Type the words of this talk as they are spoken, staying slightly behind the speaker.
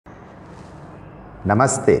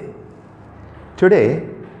Namaste. Today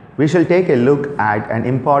we shall take a look at an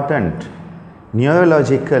important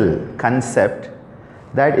neurological concept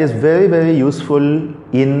that is very useful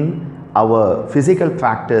in our physical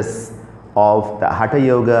practice of the Hatha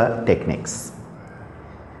Yoga techniques.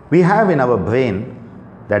 We have in our brain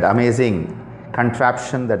that amazing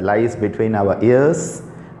contraption that lies between our ears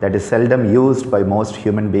that is seldom used by most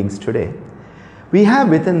human beings today. We have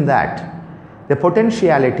within that the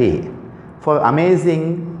potentiality for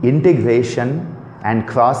amazing integration and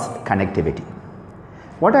cross connectivity.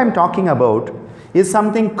 What I am talking about is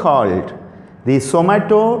something called the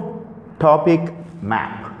somatotopic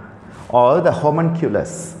map or the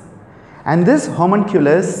homunculus. And this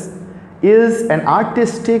homunculus is an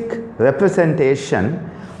artistic representation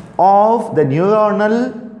of the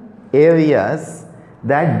neuronal areas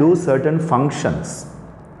that do certain functions.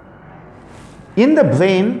 In the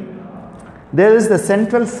brain, there is the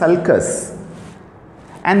central sulcus,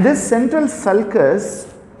 and this central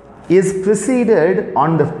sulcus is preceded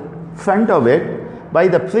on the front of it by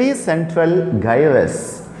the precentral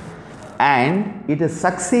gyrus, and it is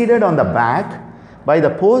succeeded on the back by the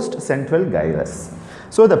postcentral gyrus.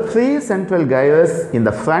 So the precentral gyrus in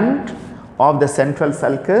the front of the central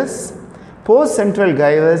sulcus, postcentral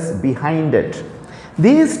gyrus behind it.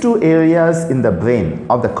 These two areas in the brain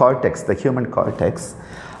of the cortex, the human cortex,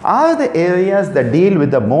 are the areas that deal with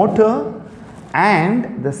the motor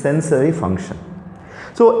and the sensory function.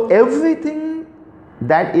 So everything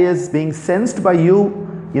that is being sensed by you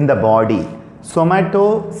in the body,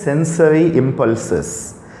 somatosensory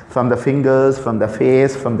impulses from the fingers, from the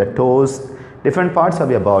face, from the toes, different parts of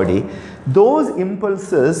your body, those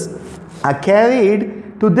impulses are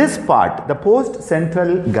carried to this part, the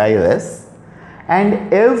postcentral gyrus,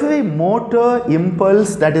 and every motor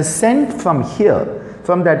impulse that is sent from here,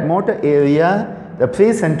 from that motor area, the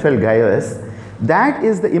precentral gyrus, that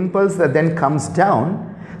is the impulse that then comes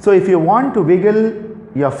down. So if you want to wiggle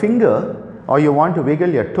your finger or you want to wiggle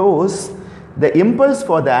your toes, the impulse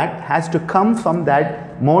for that has to come from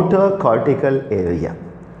that motor cortical area.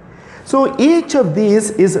 So each of these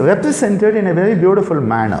is represented in a very beautiful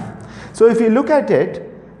manner. So if you look at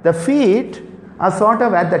it, the feet are sort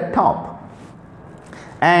of at the top.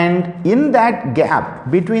 And in that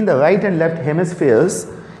gap between the right and left hemispheres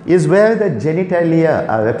is where the genitalia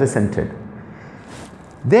are represented.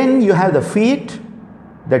 Then you have the feet,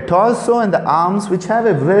 the torso and the arms, which have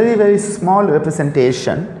a very small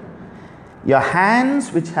representation. Your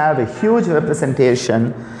hands, which have a huge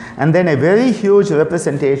representation, and then a very huge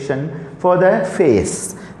representation for the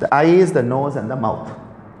face, the eyes, the nose and the mouth.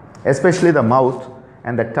 Especially the mouth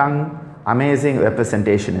and the tongue, amazing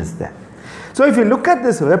representation is there. So if you look at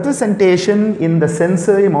this representation in the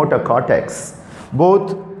sensory motor cortex,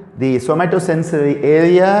 both the somatosensory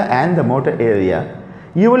area and the motor area,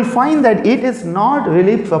 you will find that it is not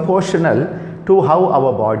really proportional to how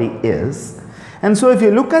our body is. And so if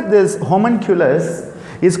you look at this homunculus,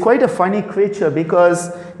 it's quite a funny creature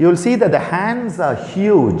because you will see that the hands are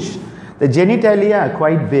huge, the genitalia are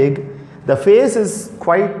quite big, the face is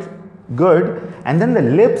quite good, and then the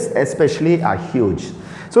lips especially are huge.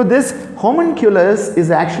 So this homunculus is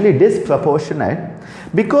actually disproportionate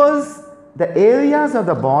because the areas of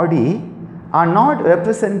the body are not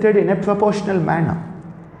represented in a proportional manner.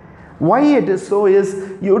 Why it is so is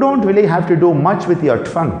you don't really have to do much with your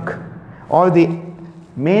trunk or the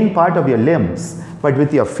main part of your limbs, but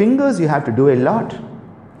with your fingers you have to do a lot.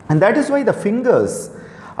 And that is why the fingers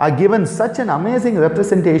are given such an amazing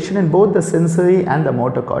representation in both the sensory and the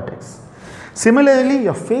motor cortex. Similarly,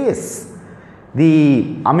 your face,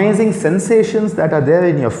 the amazing sensations that are there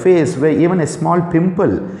in your face, where even a small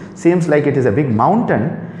pimple seems like it is a big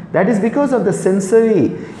mountain, that is because of the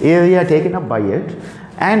sensory area taken up by it,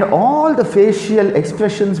 and all the facial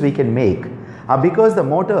expressions we can make are because the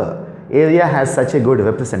motor area has such a good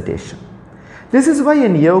representation. This is why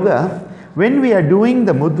in yoga, when we are doing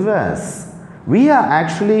the mudras, we are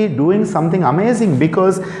actually doing something amazing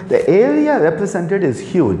because the area represented is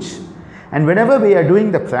huge. And whenever we are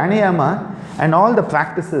doing the pranayama and all the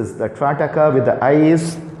practices, the trataka with the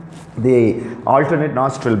eyes, the alternate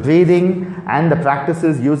nostril breathing, and the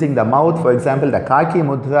practices using the mouth, for example, the kaki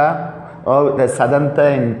mudra or the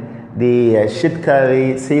sadanta in the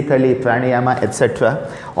shitkari, sitali, pranayama,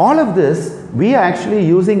 etc. All of this, we are actually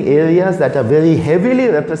using areas that are very heavily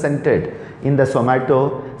represented in the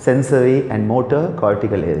somato, sensory and motor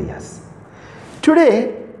cortical areas.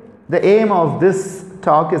 Today, the aim of this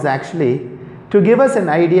talk is actually to give us an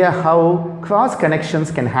idea how cross connections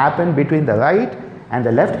can happen between the right and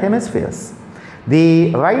the left hemispheres.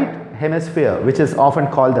 The right hemisphere, which is often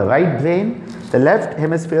called the right brain, the left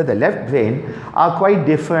hemisphere, the left brain, are quite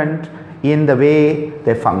different in the way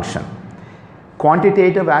they function.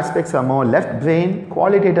 Quantitative aspects are more left brain,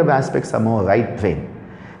 qualitative aspects are more right brain.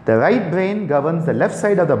 The right brain governs the left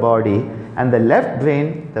side of the body and the left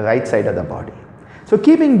brain the right side of the body. So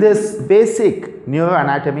keeping this basic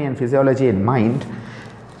neuroanatomy and physiology in mind,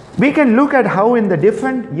 we can look at how in the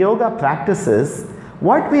different yoga practices,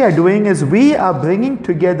 what we are doing is we are bringing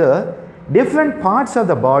together different parts of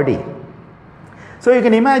the body. So you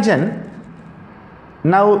can imagine,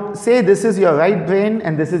 now say this is your right brain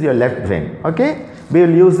and this is your left brain, okay? We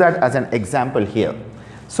will use that as an example here.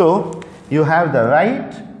 So you have the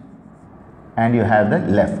right and you have the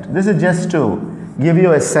left. This is just to give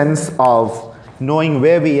you a sense of knowing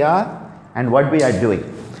where we are and what we are doing.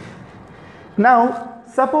 Now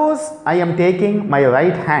suppose I am taking my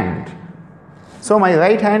right hand. So my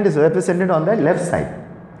right hand is represented on the left side,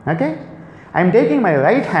 okay? I am taking my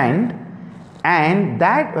right hand and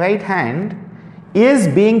that right hand is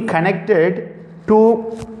being connected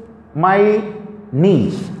to my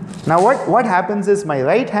knee. Now what happens is my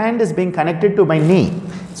right hand is being connected to my knee.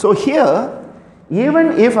 So here,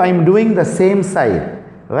 even if I am doing the same side,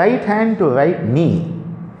 right hand to right knee,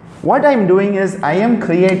 what I am doing is I am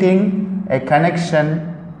creating a connection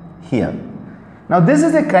here. Now this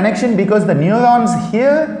is a connection because the neurons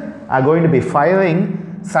here are going to be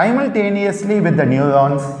firing simultaneously with the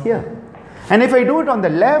neurons here. And if I do it on the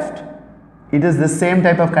left, it is the same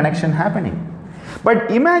type of connection happening.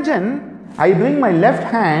 But imagine I bring my left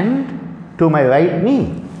hand to my right knee.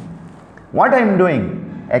 What I am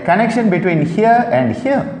doing? A connection between here and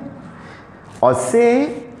here. Or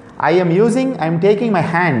say I am taking my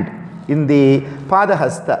hand in the Pada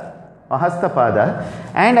Hasta or Hasta Pada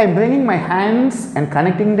and I am bringing my hands and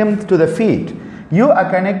connecting them to the feet. You are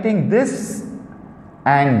connecting this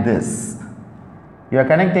and this. You are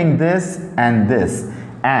connecting this and this.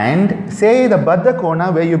 And say the Baddha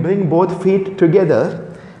Kona, where you bring both feet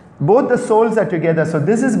together, both the soles are together, so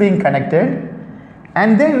this is being connected.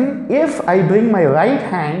 And then if I bring my right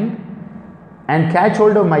hand and catch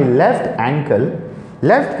hold of my left ankle,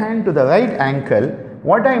 left hand to the right ankle,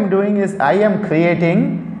 what I am doing is I am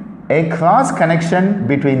creating a cross connection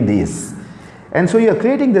between these. And so you are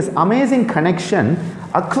creating this amazing connection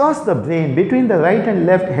across the brain between the right and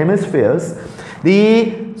left hemispheres.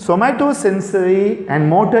 The somatosensory and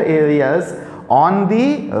motor areas on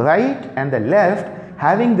the right and the left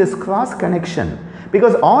having this cross connection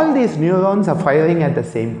because all these neurons are firing at the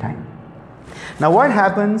same time. Now what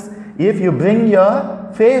happens if you bring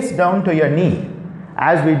your face down to your knee,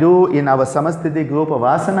 as we do in our Samasthiti group of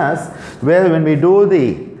asanas, where when we do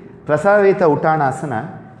the Prasarita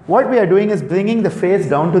Uttanasana, what we are doing is bringing the face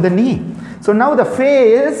down to the knee. So now the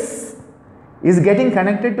face is getting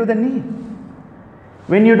connected to the knee.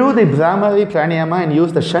 When you do the Brahmari Pranayama and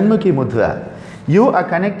use the Shanmukhi Mudra, you are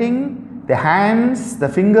connecting the hands, the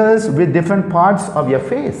fingers with different parts of your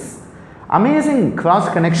face. Amazing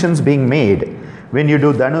cross connections being made when you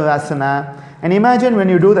do Dhanurasana. And imagine when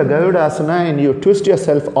you do the Garudasana and you twist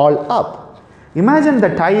yourself all up. Imagine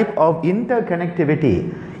the type of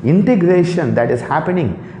interconnectivity, integration that is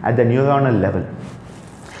happening at the neuronal level.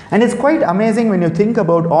 And it's quite amazing when you think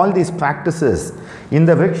about all these practices. In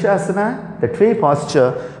the Vrikshasana, the tree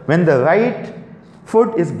posture, when the right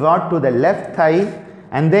foot is brought to the left thigh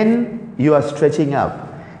and then you are stretching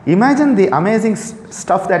up. Imagine the amazing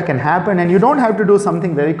stuff that can happen, and you don't have to do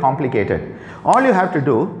something very complicated. All you have to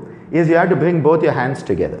do is you have to bring both your hands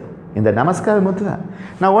together in the Namaskar Mudra.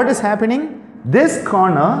 Now what is happening? This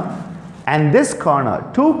corner and this corner,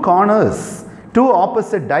 two corners, two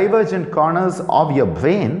opposite divergent corners of your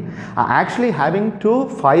brain are actually having to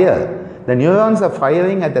fire. The neurons are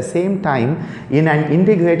firing at the same time in an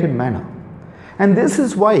integrated manner. And this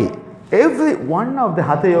is why every one of the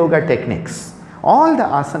Hatha Yoga techniques, all the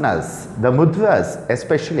asanas, the mudras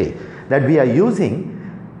especially that we are using,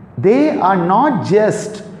 they are not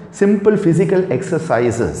just simple physical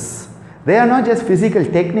exercises. They are not just physical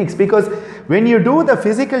techniques, because when you do the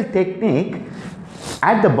physical technique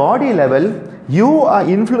at the body level, you are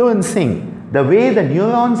influencing the way the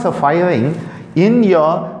neurons are firing in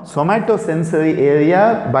your somatosensory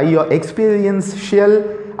area by your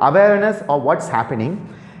experiential awareness of what's happening,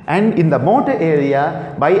 and in the motor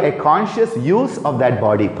area by a conscious use of that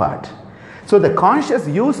body part. So the conscious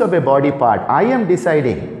use of a body part, I am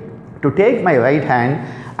deciding to take my right hand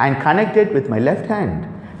and connect it with my left hand.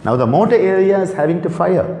 Now the motor area is having to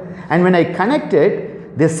fire, and when I connect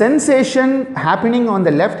it, the sensation happening on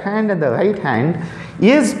the left hand and the right hand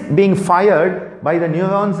is being fired by the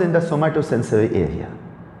neurons in the somatosensory area.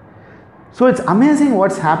 So it's amazing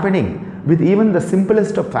what's happening with even the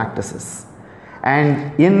simplest of practices.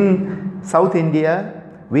 And in South India,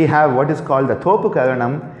 we have what is called the Thopu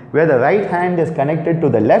Karanam, where the right hand is connected to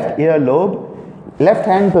the left earlobe, left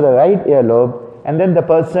hand to the right earlobe, and then the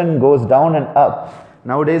person goes down and up.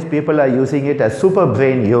 Nowadays, people are using it as super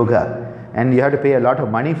brain yoga, and you have to pay a lot of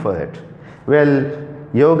money for it. Well,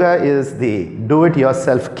 yoga is the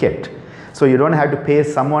do-it-yourself kit. So you don't have to pay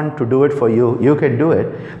someone to do it for you. You can do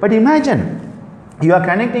it. But imagine, you are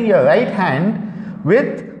connecting your right hand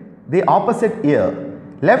with the opposite ear,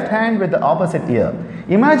 left hand with the opposite ear.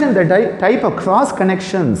 Imagine the type of cross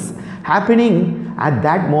connections happening at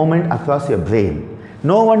that moment across your brain.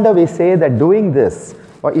 No wonder we say that doing this,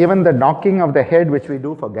 or even the knocking of the head, which we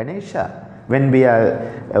do for Ganesha, when we are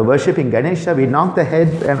worshipping Ganesha, we knock the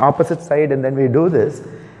head on opposite side and then we do this.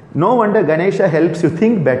 No wonder Ganesha helps you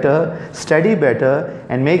think better, study better,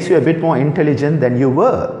 and makes you a bit more intelligent than you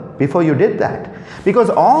were before you did that. Because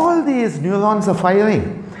all these neurons are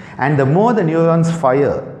firing, and the more the neurons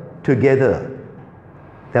fire together,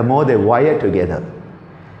 the more they wire together.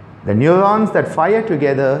 The neurons that fire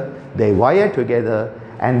together, they wire together,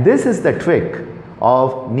 and this is the trick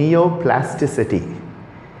of neoplasticity.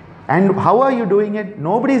 And how are you doing it?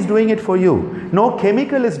 Nobody is doing it for you. No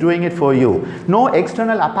chemical is doing it for you. No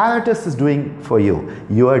external apparatus is doing it for you.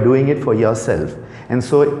 You are doing it for yourself. And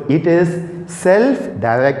so it is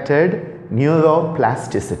self-directed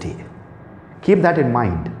neuroplasticity. Keep that in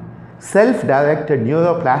mind. Self-directed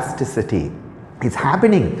neuroplasticity is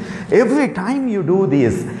happening every time you do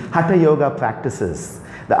these Hatha Yoga practices.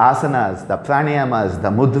 The asanas, the pranayamas, the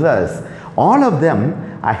mudras, all of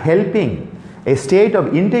them are helping a state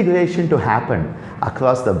of integration to happen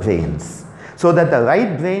across the brains, so that the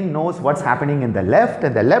right brain knows what's happening in the left,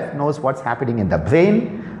 and the left knows what's happening in the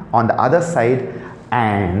brain on the other side,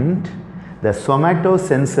 and the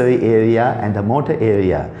somatosensory area and the motor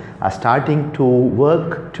area are starting to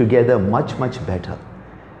work together much, much better.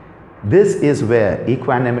 This is where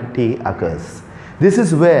equanimity occurs. This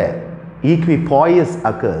is where equipoise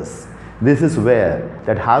occurs. This is where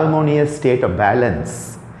that harmonious state of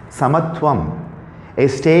balance, samatvam, a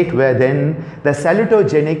state where then the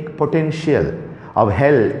salutogenic potential of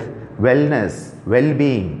health, wellness,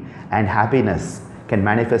 well-being and happiness can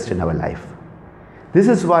manifest in our life. This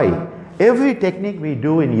is why every technique we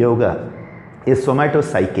do in yoga is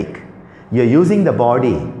somato-psychic. You're using the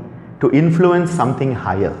body to influence something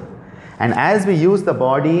higher. And as we use the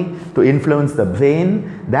body to influence the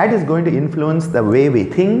brain, that is going to influence the way we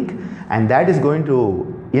think, and that is going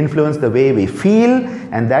to influence the way we feel,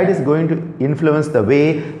 and that is going to influence the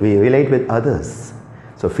way we relate with others.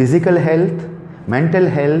 So physical health, mental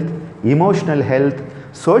health, emotional health,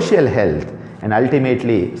 social health, and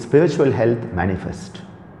ultimately spiritual health manifest.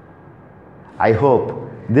 I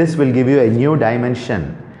hope this will give you a new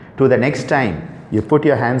dimension to the next time you put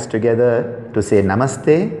your hands together to say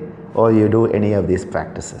Namaste, or you do any of these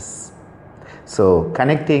practices. So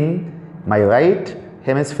connecting my right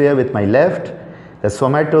hemisphere with my left, the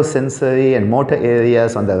somatosensory and motor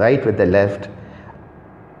areas on the right with the left,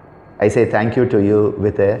 I say thank you to you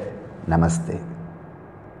with a Namaste.